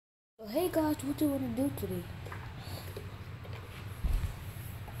Hey guys, what do you want to do today?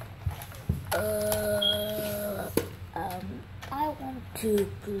 I want to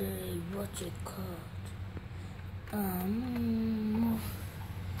play what's it called?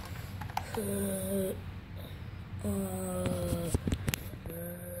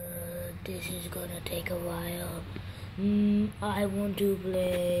 This is gonna take a while. I want to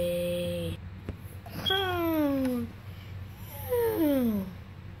play.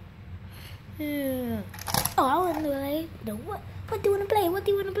 Yeah. Oh, I want to play. No, what? What do you want to play? What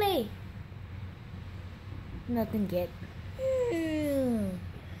do you want to play? Nothing yet. I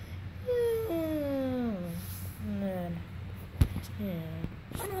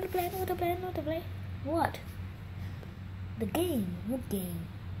know how to play. I know how to play. I know how to play. What? The game. What game?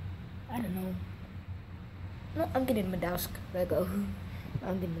 I don't know. No, I'm getting my desk. Let go.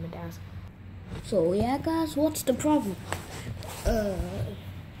 I'm getting my desk. So yeah, guys, what's the problem?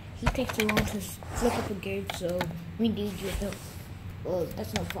 He takes too long to flip up a game, so we need your help. Well,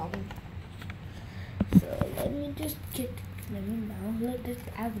 that's no problem. So let me just get. Let this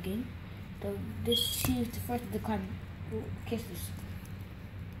out of the game. So she is the first to decline kisses.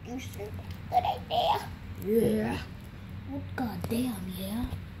 You said good idea. Yeah. Oh goddamn, yeah.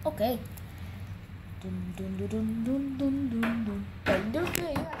 Okay. Dun dun dun dun dun dun dun dun.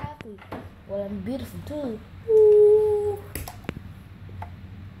 You're happy. Well, I'm beautiful too. Ooh.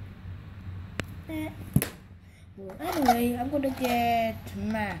 Well, anyway, I'm gonna get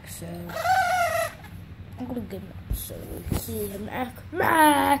Max. So I'm gonna get Max. So let's see, Mac.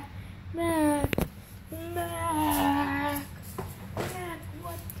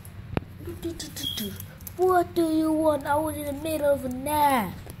 What do you want? I was in the middle of a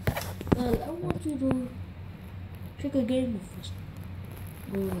nap. Well, I want you to pick a game first.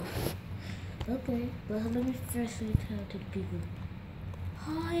 Okay, but let me first say hello to the people.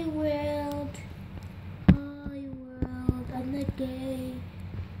 Hi world. I'm not gay.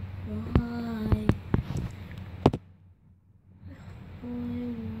 Oh, hi.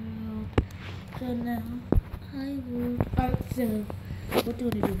 World. So now, hi world. Alright, so what do you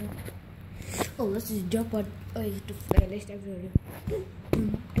want to do now? Oh, let's just jump on the playlist.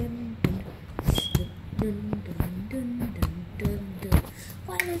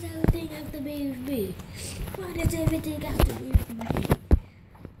 Why does everything have to be with me? Why does everything have to be with me?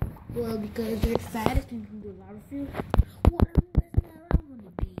 Well, because you're the fattest and you can do a lot of you. What am I want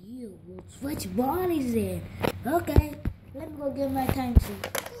to be you? We'll switch bodies then. Okay, let me go get my time suit.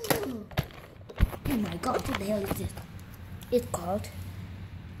 Oh my god, what the hell is this? It's called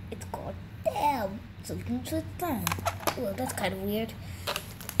damn. So you can switch time. Well, that's kind of weird.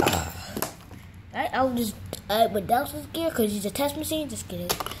 Alright, I'll just but that was scared because he's a test machine. Just kidding.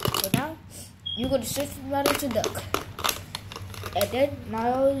 So now you're gonna switch from body to duck. And then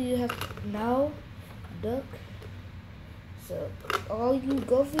now you have duck. So all you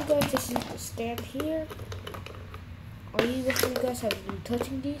go for you guys just stand here. All you guys have been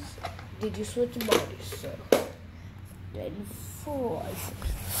touching these. Did you switch bodies? So then 4,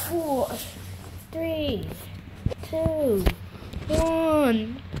 3, 2,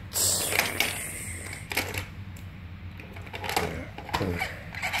 1.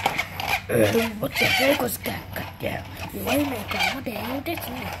 What the heck was that? Goddamn. Wait a minute, God. What the hell?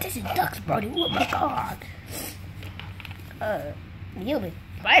 This is Duck's body. Oh my god. You'll be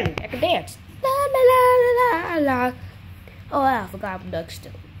fighting. I can dance. La la la la la. Oh, I forgot I'm Duck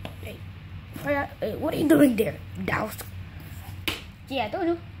still. Hey, what are you doing there, Douse? Yeah, I told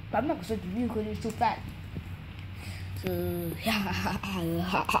you. But I'm not gonna switch you because you're too fat. So,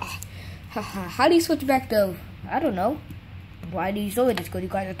 how do you switch back though? I don't know. Why do you show it? Just because you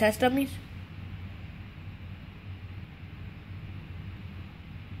guys are test dummies?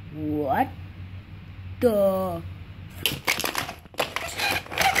 What the? Oh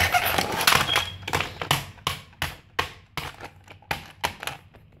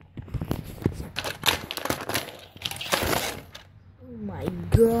my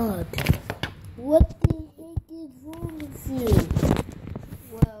god. What the heck is wrong with you?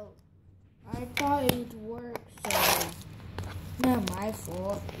 Well, I thought it would work, so not my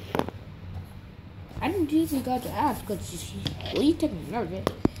fault. I didn't usually got to ask because you take me nervous.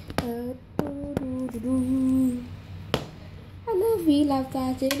 I love me like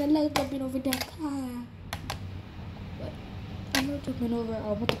that, and I love jumping over that car. But I love jumping over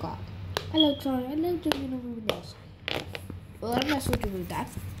what the car. I love jumping over with this. Well, I'm not switching with that.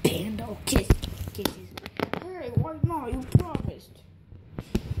 Panda kisses. Hey, why not? You promised.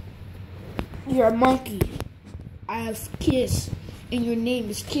 You're a monkey. I have Kiss, and your name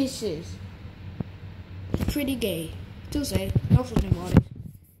is Kisses. It's pretty gay. Still say, no switching bodies.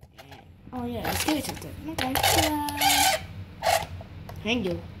 Oh yeah, let's give it something. Okay. Thank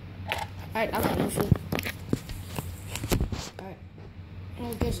you. Alright, I'll finish it. Alright.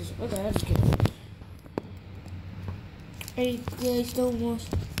 I guess it's okay, I'll just get it. Hey guys, don't watch.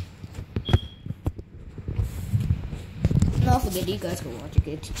 No, forget you guys can watch it.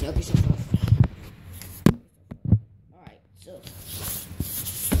 Get okay, so far. Alright, so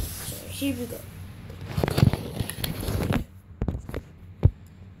here we go.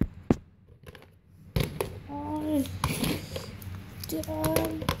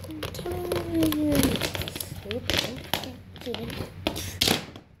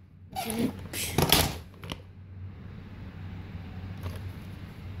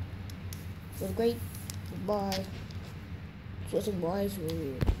 It was great. Bye. Switching boys were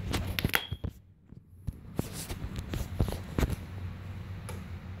weird.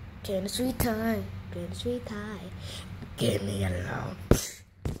 Turn the sweet time. Turn the sweet time. Get me alone.